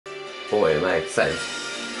Boy, am I excited.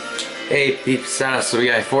 Hey peeps, so we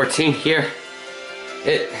got 14 here.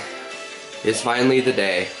 It is finally the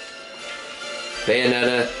day.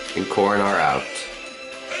 Bayonetta and Corrin are out.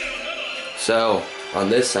 So, on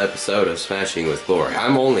this episode of Smashing with Glory,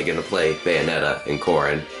 I'm only gonna play Bayonetta and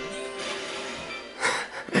Corrin.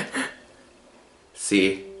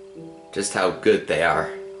 See just how good they are.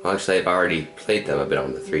 Well, actually, I've already played them a bit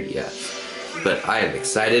on the 3DS. But I am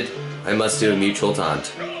excited. I must do a mutual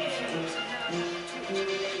taunt.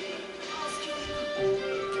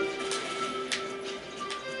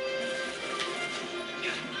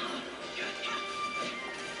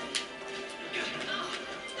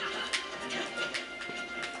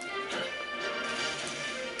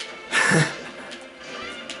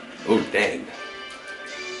 Oh, dang.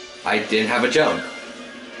 I didn't have a jump.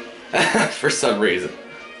 For some reason.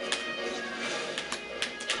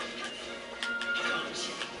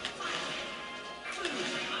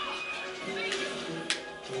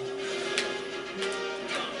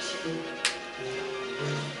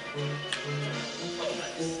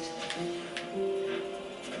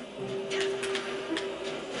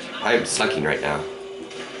 I am sucking right now.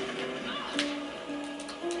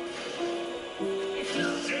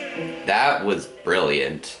 That was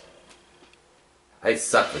brilliant. I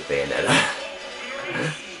suck with Bayonetta.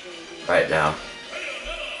 Right now.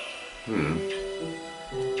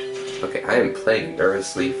 Okay, I am playing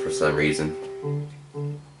nervously for some reason.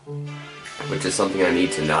 Which is something I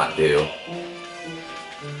need to not do.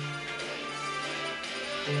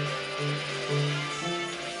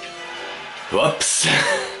 Whoops.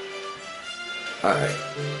 Alright.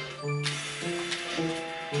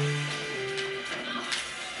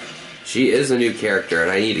 She is a new character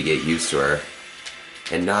and I need to get used to her.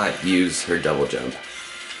 And not use her double jump.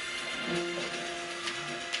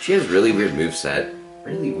 She has really weird moveset.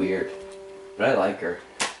 Really weird. But I like her.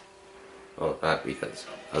 Well, not because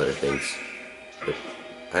other things. But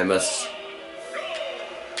I must...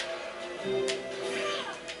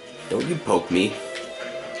 Don't you poke me.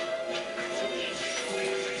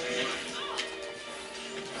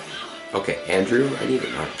 Okay, Andrew, I need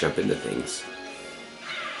to not jump into things.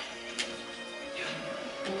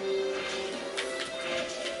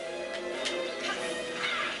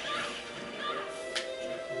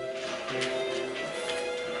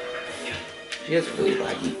 She has a really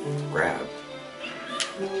laggy grab.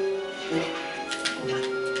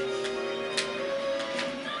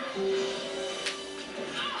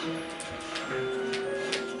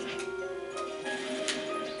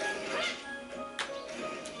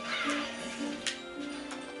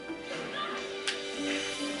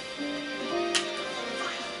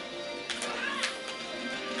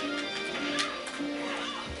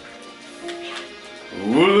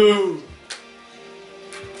 Woo!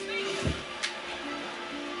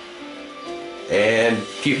 And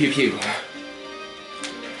pew pew pew.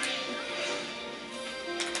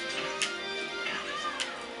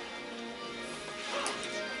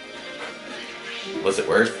 Was it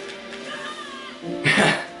worth?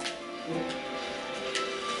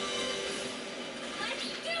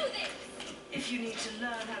 If you need to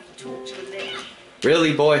learn how to talk to a lady.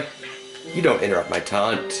 Really, boy? You don't interrupt my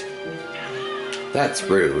taunt. That's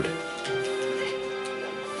rude.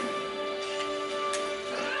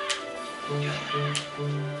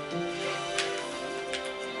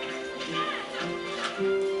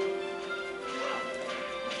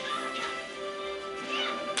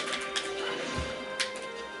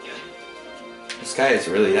 This guy is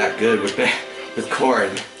really that good with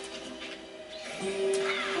Corrin.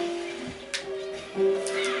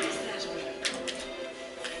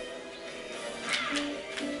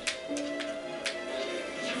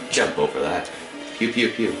 Jump over that. Pew pew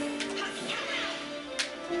pew.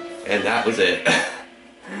 And that was it.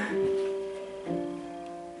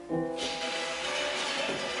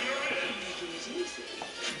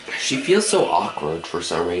 She feels so awkward for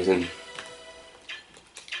some reason.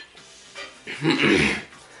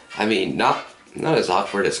 I mean, not as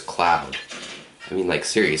awkward as Cloud. I mean, like,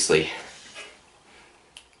 seriously.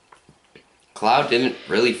 Cloud didn't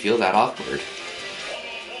really feel that awkward.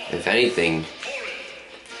 If anything,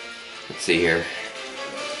 let's see here.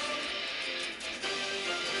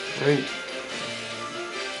 I'm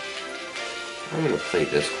gonna play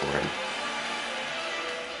this Corrin.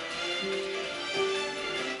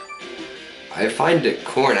 I find that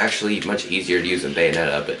Corrin actually much easier to use than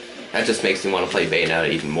Bayonetta, but that just makes me want to play Bayonetta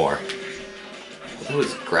even more.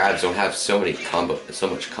 Those grabs don't have so much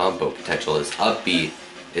combo potential. His up B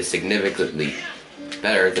is significantly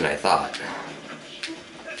better than I thought.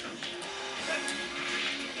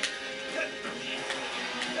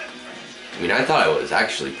 I mean, I thought it was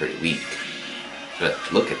actually pretty weak. But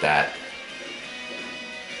look at that.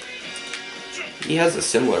 He has a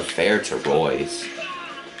similar fare to Roy's.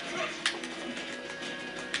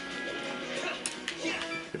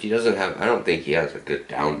 But he doesn't have, I don't think he has a good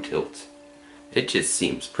down tilt. It just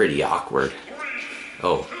seems pretty awkward.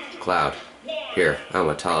 Oh, Cloud. Here, I'm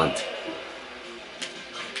a taunt.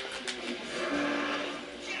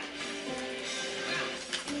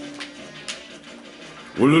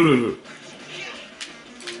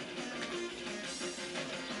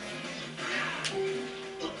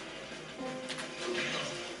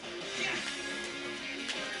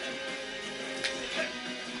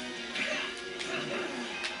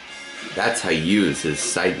 That's how you use his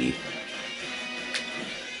side B.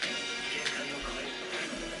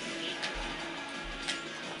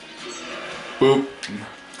 Boop.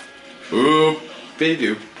 Boop. Baby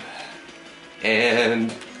doop.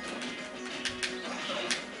 And...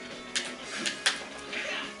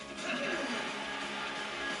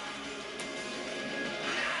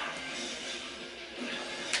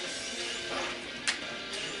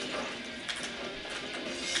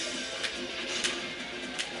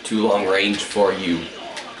 too long range for you.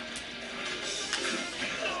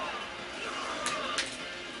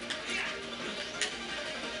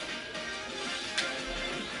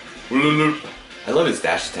 I love his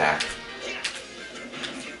dash attack.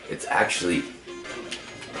 It's actually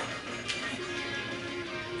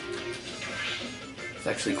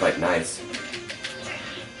quite nice.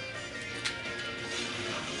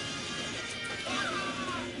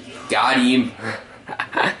 Got him.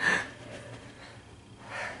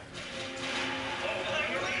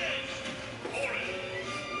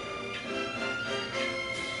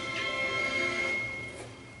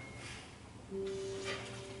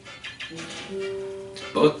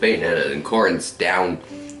 Both Bayonetta and Corrin's down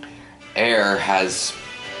air has...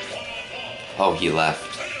 Oh, he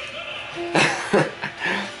left.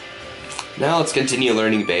 Now let's continue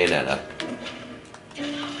learning Bayonetta.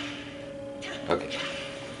 Okay.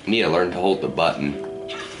 You need to learn to hold the button.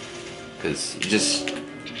 Because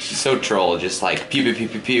she's so troll, just like pew pew pew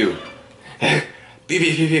pew pew. Pew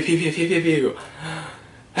pew pew pew pew pew pew pew pew.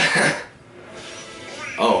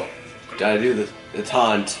 Oh, gotta do the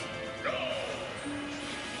taunt.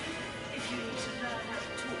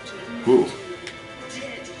 Ooh.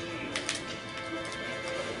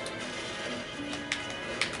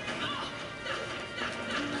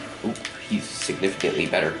 Ooh, he's significantly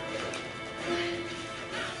better.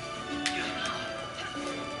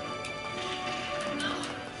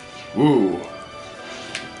 Ooh.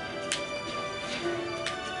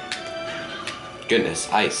 Goodness,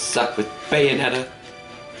 I suck with Bayonetta.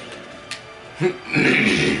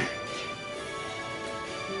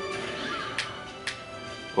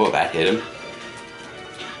 Oh, that hit him.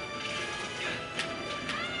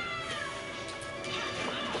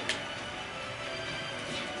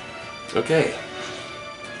 Okay.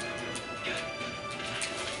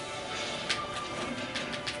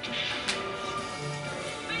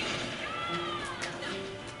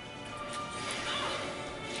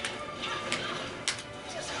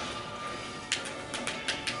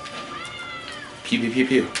 Pew pew pew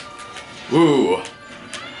pew. Woo!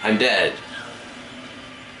 I'm dead.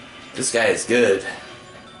 This guy is good.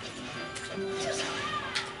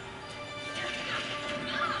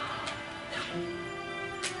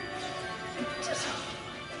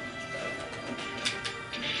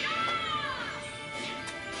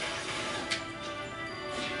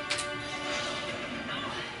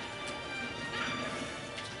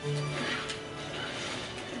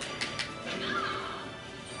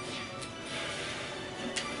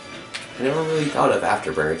 I never really thought of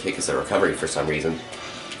Afterburner Kick as a recovery for some reason.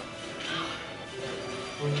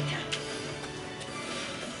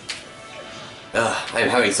 Ugh, I'm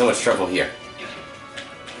having so much trouble here.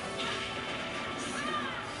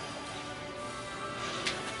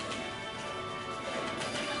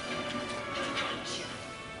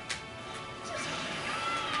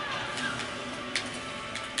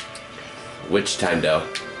 Which time though?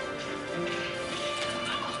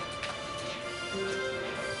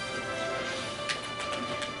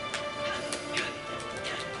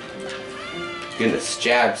 Goodness,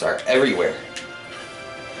 jabs are everywhere.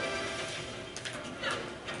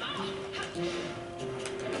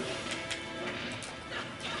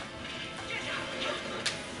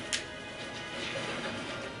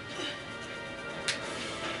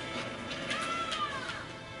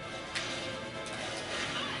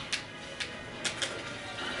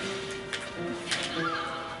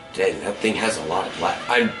 Dang, that thing has a lot of life.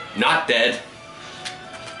 I'm not dead.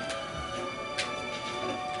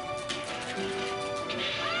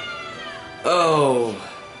 Oh,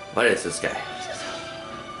 what is this guy?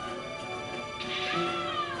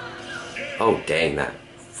 Oh, dang, that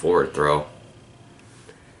forward throw.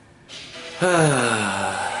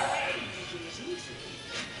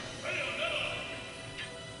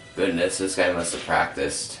 Goodness, this guy must have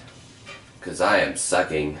practiced. Because I am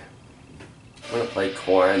sucking. I'm gonna play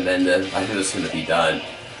Corrin, then I'm just gonna be done.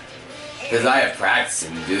 Because I have practiced,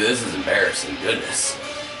 and dude, this is embarrassing. Goodness.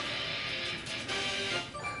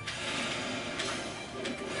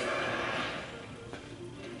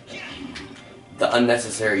 The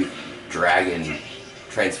unnecessary dragon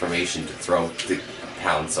transformation to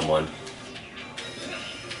pound someone.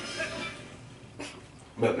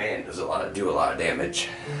 But man, does do a lot of damage.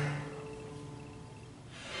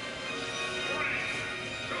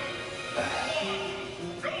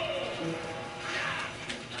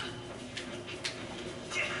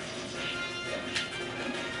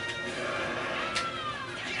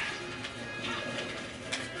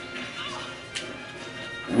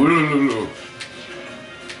 Woo.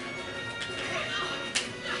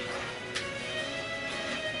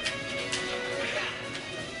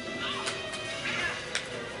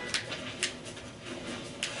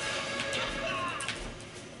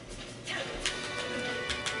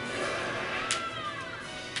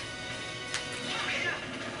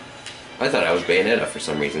 I thought I was Bayonetta for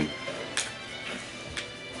some reason.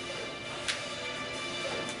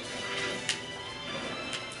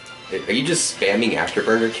 Are you just spamming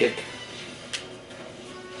afterburner kick?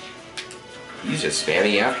 He's just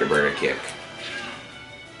spamming afterburner kick.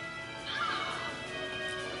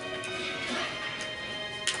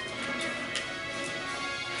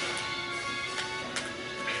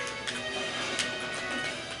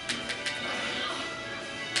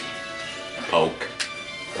 Poke.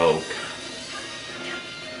 Poke.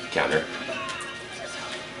 Counter.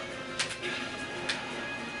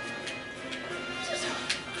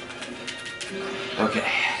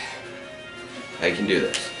 Okay. I can do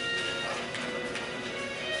this.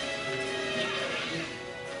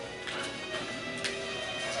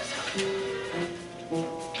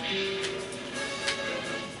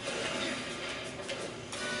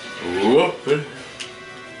 Whoop.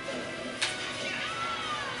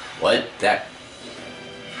 What? That...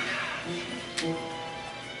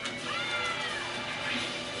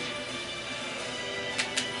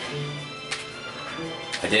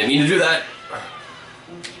 I didn't mean to do that.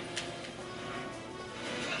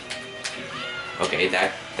 Okay,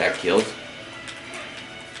 that killed.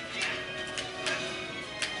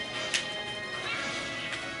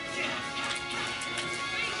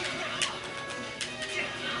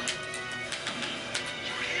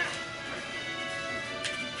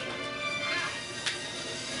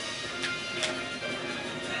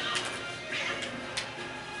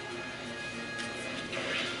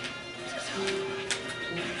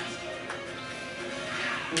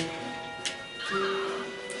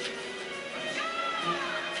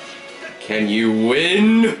 Can you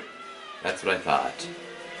win? That's what I thought.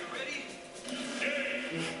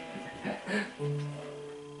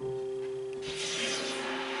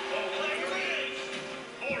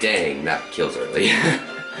 Dang, that kills early.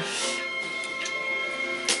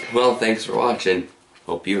 Well, thanks for watching.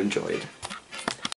 Hope you enjoyed.